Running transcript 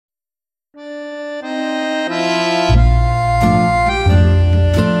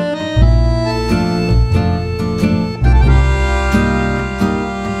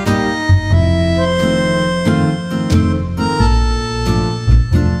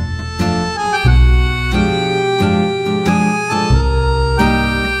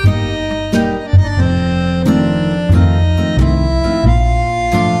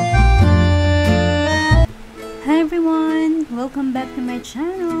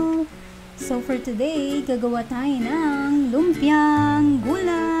channel! So for today, gagawa tayo ng lumpiang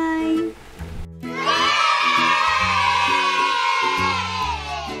gulay!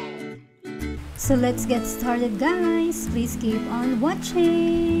 So let's get started guys! Please keep on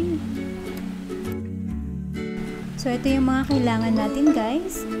watching! So ito yung mga kailangan natin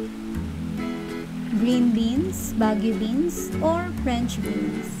guys. Green beans, Veggie beans, or French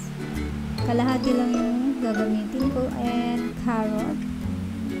beans. Kalahati lang yung gagamitin ko, and carrot,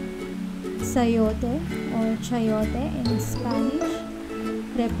 sayote or chayote in Spanish,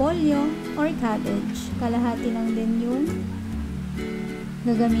 repolyo or cabbage. Kalahati lang din yung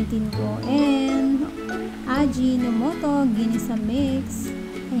gagamitin ko, and ajinomoto, ginisa mix.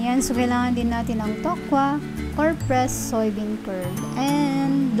 Ayan, so kailangan din natin ng tokwa or pressed soybean curd,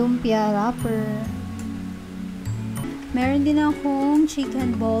 and lumpia wrapper. Meron din akong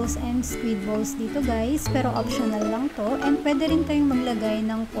chicken balls and squid balls dito guys, pero optional lang to, and pwede rin kayong maglagay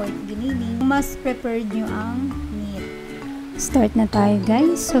ng pork giniling. Mas preferred nyo ang meat. Start na tayo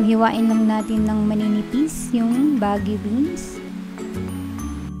guys. So hiwain lang natin ng maninipis yung Veggie beans.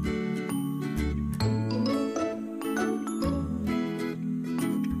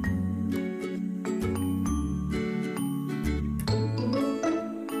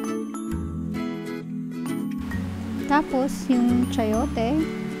 Tapos, yung chayote,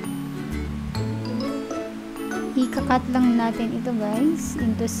 ikakat lang natin ito guys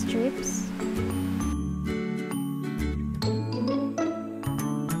into strips.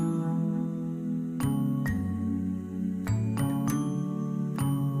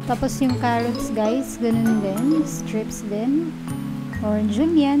 Tapos yung carrots guys, ganun din, strips din. Or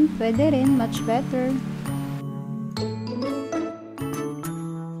julienne, pwede rin, much better.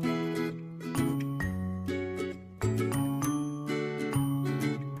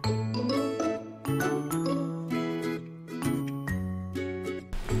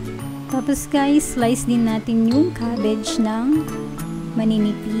 Tapos guys, slice din natin yung cabbage ng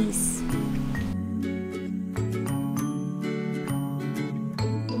maninipis.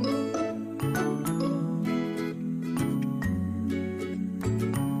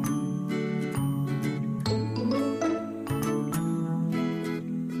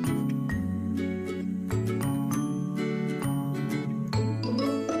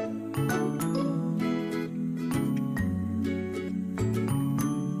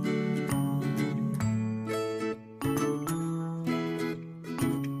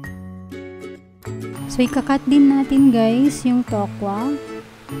 So, ikakat din natin guys yung tokwa.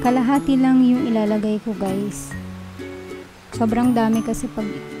 Kalahati lang yung ilalagay ko guys. Sobrang dami kasi pag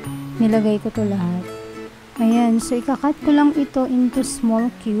nilagay ko to lahat. Ayan, so ikakat ko lang ito into small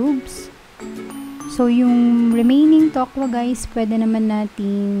cubes. So, yung remaining tokwa guys, pwede naman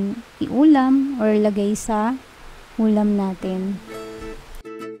natin iulam or lagay sa ulam natin.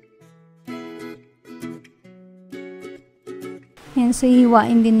 Ayan, so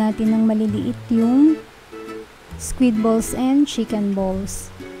hiwain din natin ng maliliit yung squid balls and chicken balls.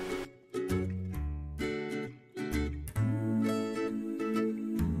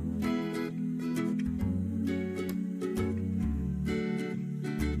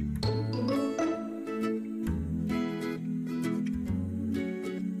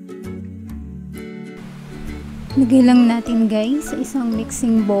 Lagay lang natin guys sa isang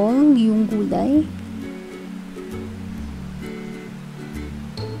mixing bowl yung gulay.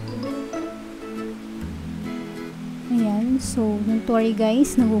 Ayan, so don't worry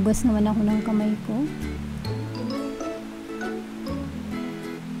guys, nagugas naman ako ng kamay ko.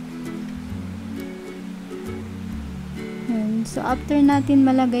 Ayan, so after natin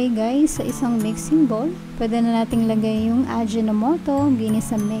malagay guys sa isang mixing bowl, pwede na nating lagay yung ajinomoto,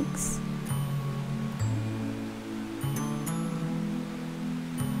 ginisa mix.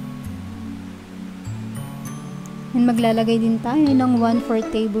 And maglalagay din tayo ng 1/4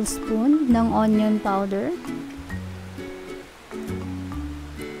 tablespoon ng onion powder.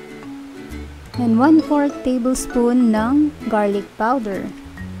 And 1/4 tablespoon ng garlic powder.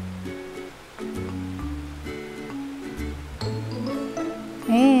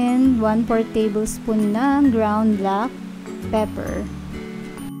 And 1/4 tablespoon ng ground black pepper.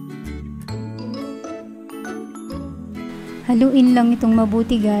 Haluin lang itong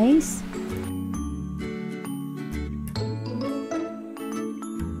mabuti guys.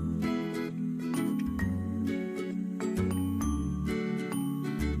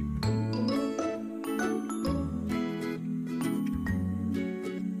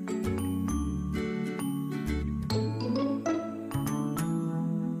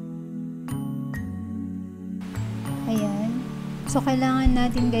 Ayan. So, kailangan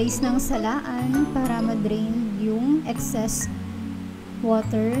natin guys ng salaan para ma-drain yung excess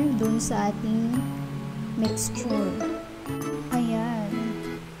water dun sa ating mixture. Ayan.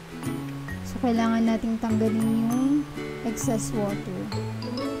 So, kailangan nating tanggalin yung excess water.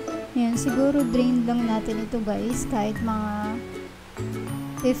 Ayan, siguro drain lang natin ito guys, kahit mga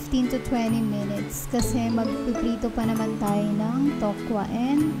 15 to 20 minutes. Kasi magpiprito pa naman tayo ng tokwa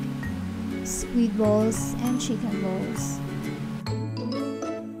and squid balls and chicken balls.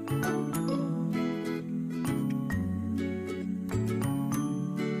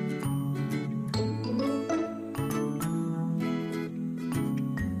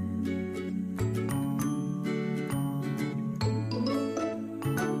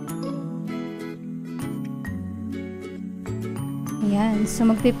 Ayan, so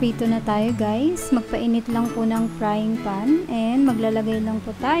magpiprito na tayo guys. Magpainit lang po ng frying pan and maglalagay lang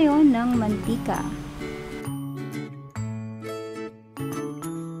po tayo ng mantika.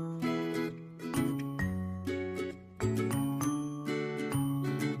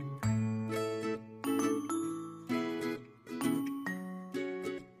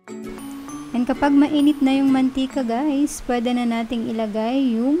 And kapag mainit na yung mantika guys, pwede na nating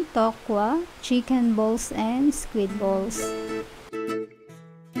ilagay yung tokwa, chicken balls and squid balls.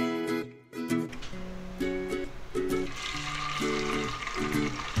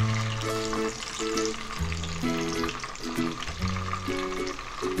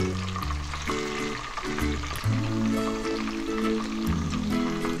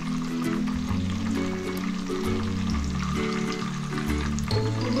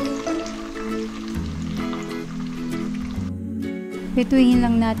 Prituhin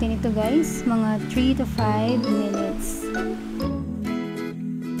lang natin ito guys, mga 3 to 5 minutes.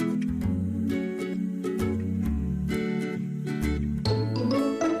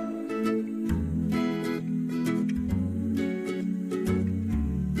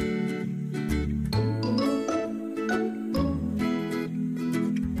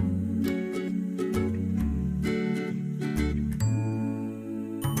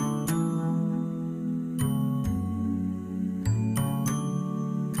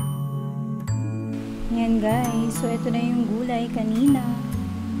 Yan guys, so ito na yung gulay kanina.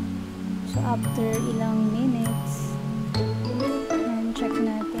 So after ilang minutes, yan, check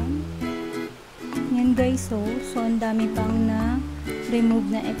natin. Yan guys, so ang dami pang na remove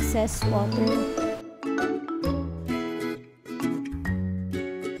na excess water.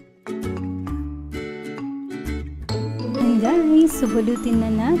 Yan guys, so balutin na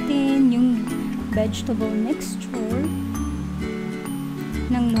natin yung vegetable mixture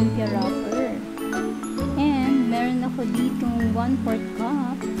ng lumpia wrapper. And meron ako ditong 1/4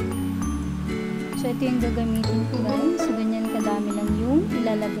 cup. So ito yung gagamitin ko guys. So ganyan kadami lang yung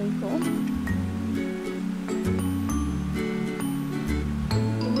ilalagay ko.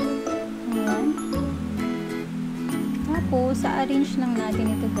 Ayan. Tapos arrange lang natin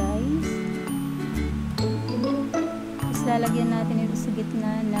ito guys. Tapos lalagyan natin ito sa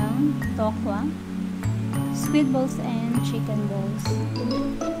gitna ng tokwa, squid balls and chicken balls.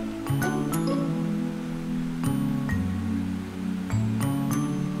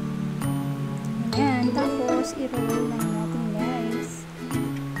 Tapos i-roll lang natin guys.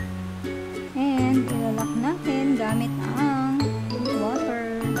 And ilalak natin gamit ang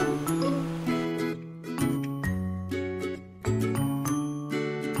water.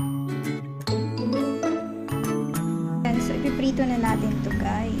 And so ipiprito na natin to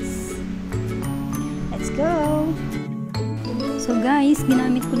guys. Let's go! So guys,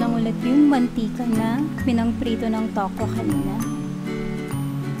 ginamit ko lang ulit yung mantika na pinangprito ng tokwa kanina.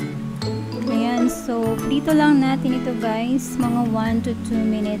 Ayan, so prito lang natin ito guys, mga 1 to 2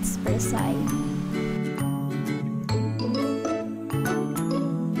 minutes per side.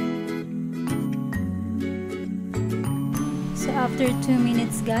 So after 2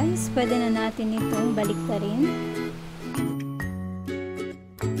 minutes guys, pwede na natin itong baliktarin.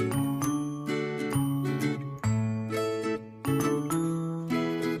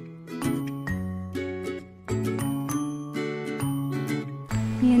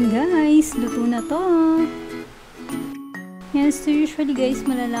 Ayan guys, luto na to. Yan, so usually guys,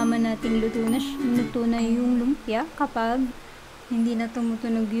 malalaman natin luto na yung lumpia kapag hindi na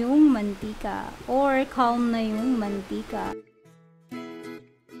tumutunog yung mantika or calm na yung mantika.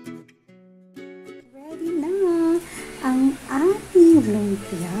 Ready na ang ating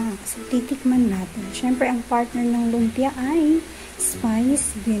lumpia. So titikman natin. Siyempre, ang partner ng lumpia ay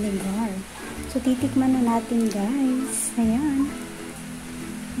spice vinegar. So titikman na natin guys. Ayan.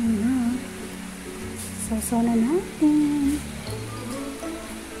 Ayan. Sausaw na natin.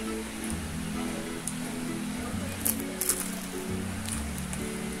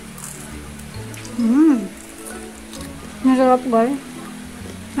 Masarap guys.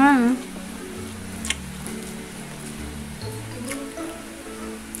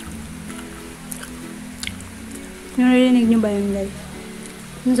 Narinig nyo ba yun, guys?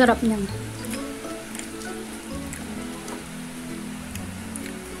 Ang sarap niya.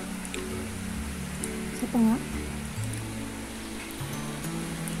 Isa pa nga.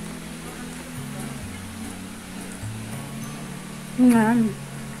 Yan.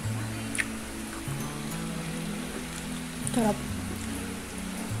 Sarap.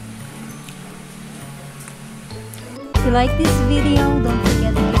 If you like this video, don't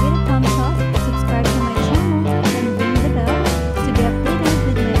forget to